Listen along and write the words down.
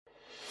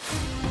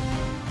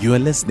You are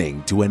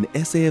listening to an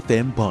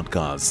SAFM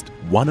podcast,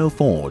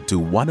 104 to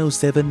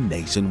 107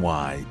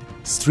 nationwide.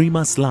 Stream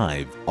us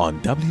live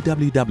on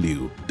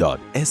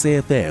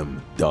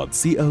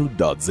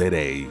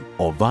www.safm.co.za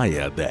or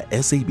via the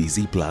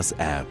SABC Plus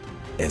app.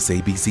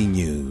 SABC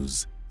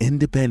News,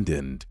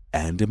 independent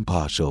and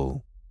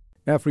impartial.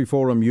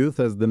 Afriforum Youth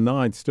has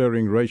denied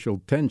stirring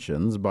racial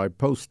tensions by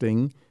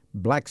posting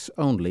 "Blacks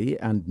Only"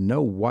 and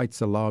 "No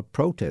Whites Allowed"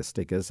 protest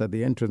stickers at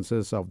the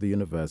entrances of the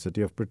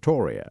University of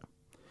Pretoria.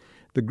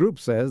 The group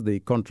says the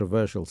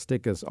controversial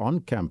stickers on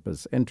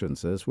campus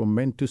entrances were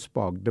meant to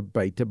spark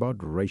debate about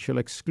racial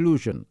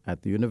exclusion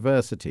at the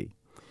university.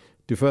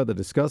 To further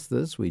discuss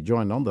this, we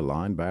joined on the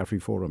line by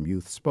Afriforum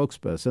Youth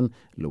Spokesperson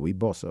Elvis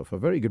Boshoff. A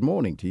very good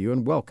morning to you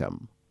and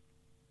welcome.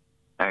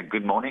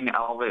 Good morning,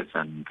 Elvis,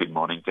 and good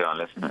morning to our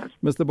listeners.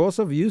 Mr.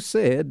 Boshoff, you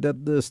said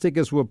that the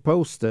stickers were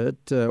posted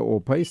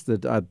or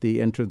pasted at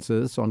the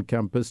entrances on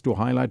campus to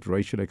highlight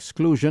racial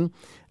exclusion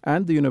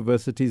and the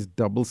university's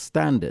double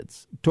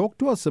standards. Talk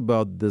to us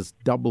about this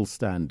double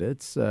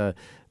standards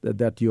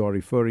that you are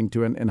referring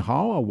to, and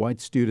how are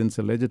white students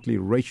allegedly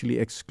racially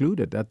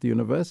excluded at the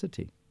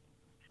university?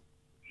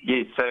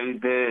 Yes, so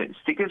the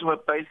stickers were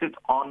pasted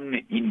on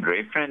in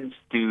reference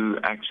to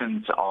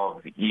actions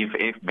of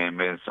EFF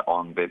members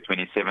on the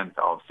 27th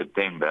of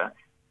September.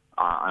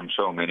 I'm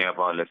sure many of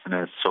our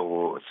listeners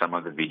saw some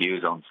of the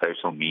videos on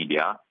social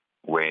media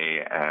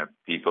where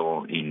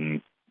people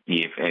in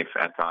EFF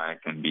attire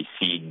can be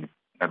seen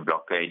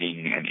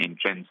blockading an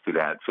entrance to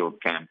the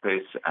Hatfield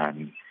campus,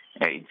 and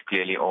it's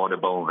clearly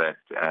audible that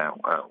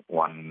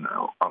one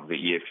of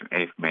the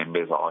EFF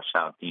members are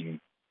shouting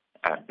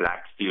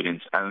 "Black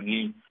students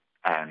only,"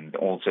 and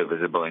also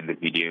visible in the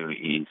video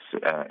is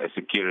a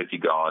security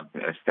guard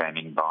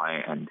standing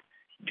by and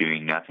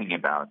doing nothing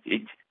about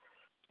it.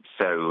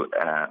 So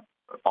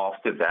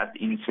after that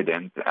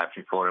incident,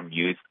 Afriforum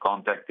Youth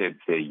contacted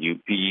the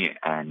UP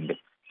and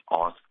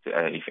asked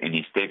if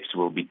any steps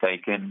will be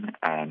taken,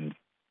 and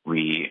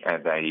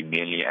they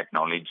merely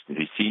acknowledged the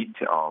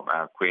receipt of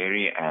our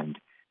query and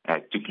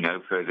took no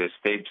further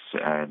steps,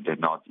 did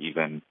not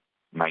even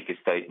make a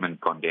statement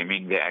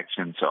condemning the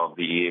actions of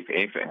the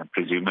EFF,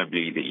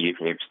 presumably the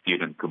EFF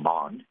student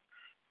command.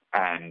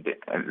 And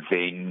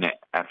then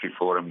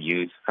Afriforum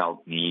Youth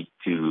felt need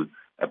to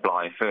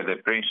apply further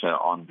pressure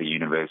on the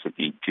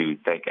university to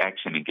take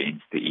action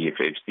against the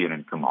EFF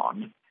student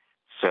command.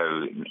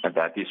 So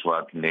that is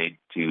what led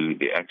to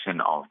the action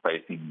of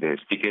pasting the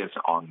stickers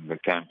on the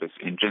campus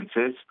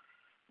entrances.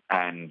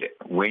 And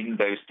when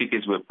those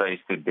stickers were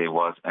pasted, there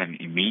was an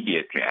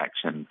immediate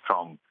reaction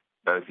from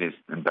both the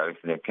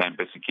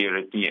campus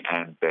security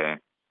and the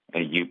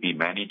UP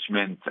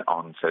management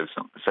on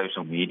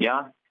social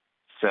media.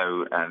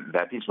 So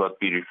that is what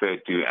we refer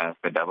to as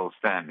the double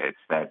standards,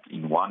 that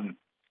in one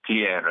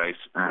clear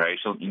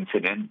racial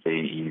incident,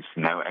 there is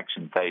no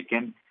action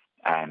taken.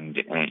 And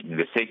in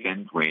the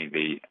second, where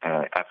the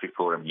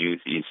Afriforum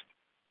Youth is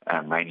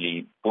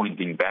mainly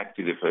pointing back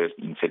to the first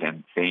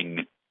incident,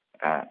 then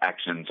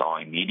actions are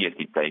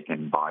immediately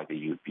taken by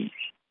the UP.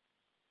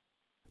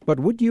 But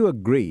would you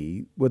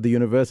agree with the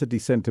university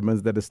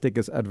sentiments that the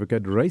stickers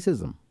advocate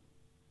racism?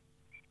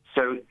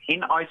 So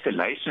in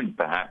isolation,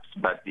 perhaps,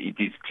 but it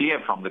is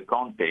clear from the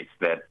context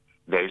that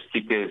those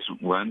stickers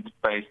weren't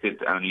pasted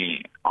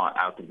only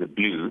out of the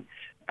blue.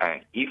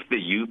 If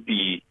the UP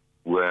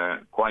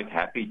were quite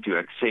happy to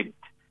accept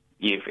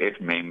EFF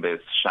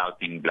members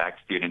shouting "Black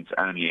students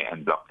only"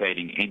 and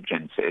blockading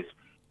entrances,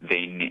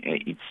 then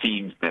it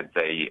seems that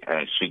they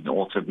should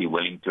also be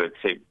willing to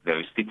accept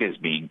those stickers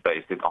being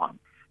pasted on.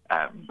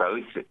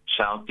 Both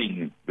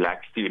shouting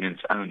 "Black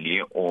students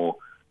only" or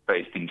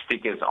pasting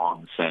stickers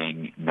on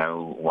saying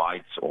 "No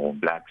whites" or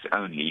 "Blacks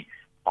only"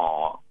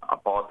 are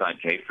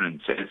apartheid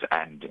references,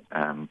 and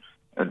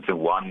the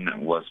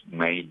one was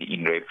made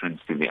in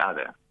reference to the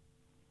other.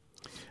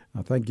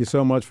 Thank you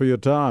so much for your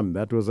time.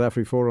 That was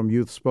Afriforum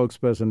Youth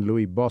Spokesperson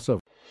Elvis Boshoff.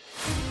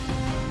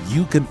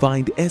 You can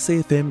find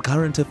SAFM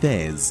Current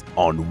Affairs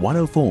on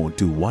 104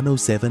 to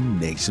 107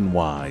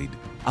 nationwide.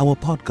 Our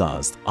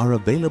podcasts are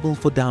available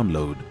for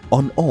download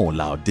on all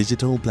our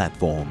digital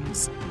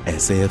platforms.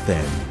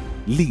 SAFM,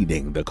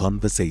 leading the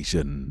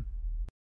conversation.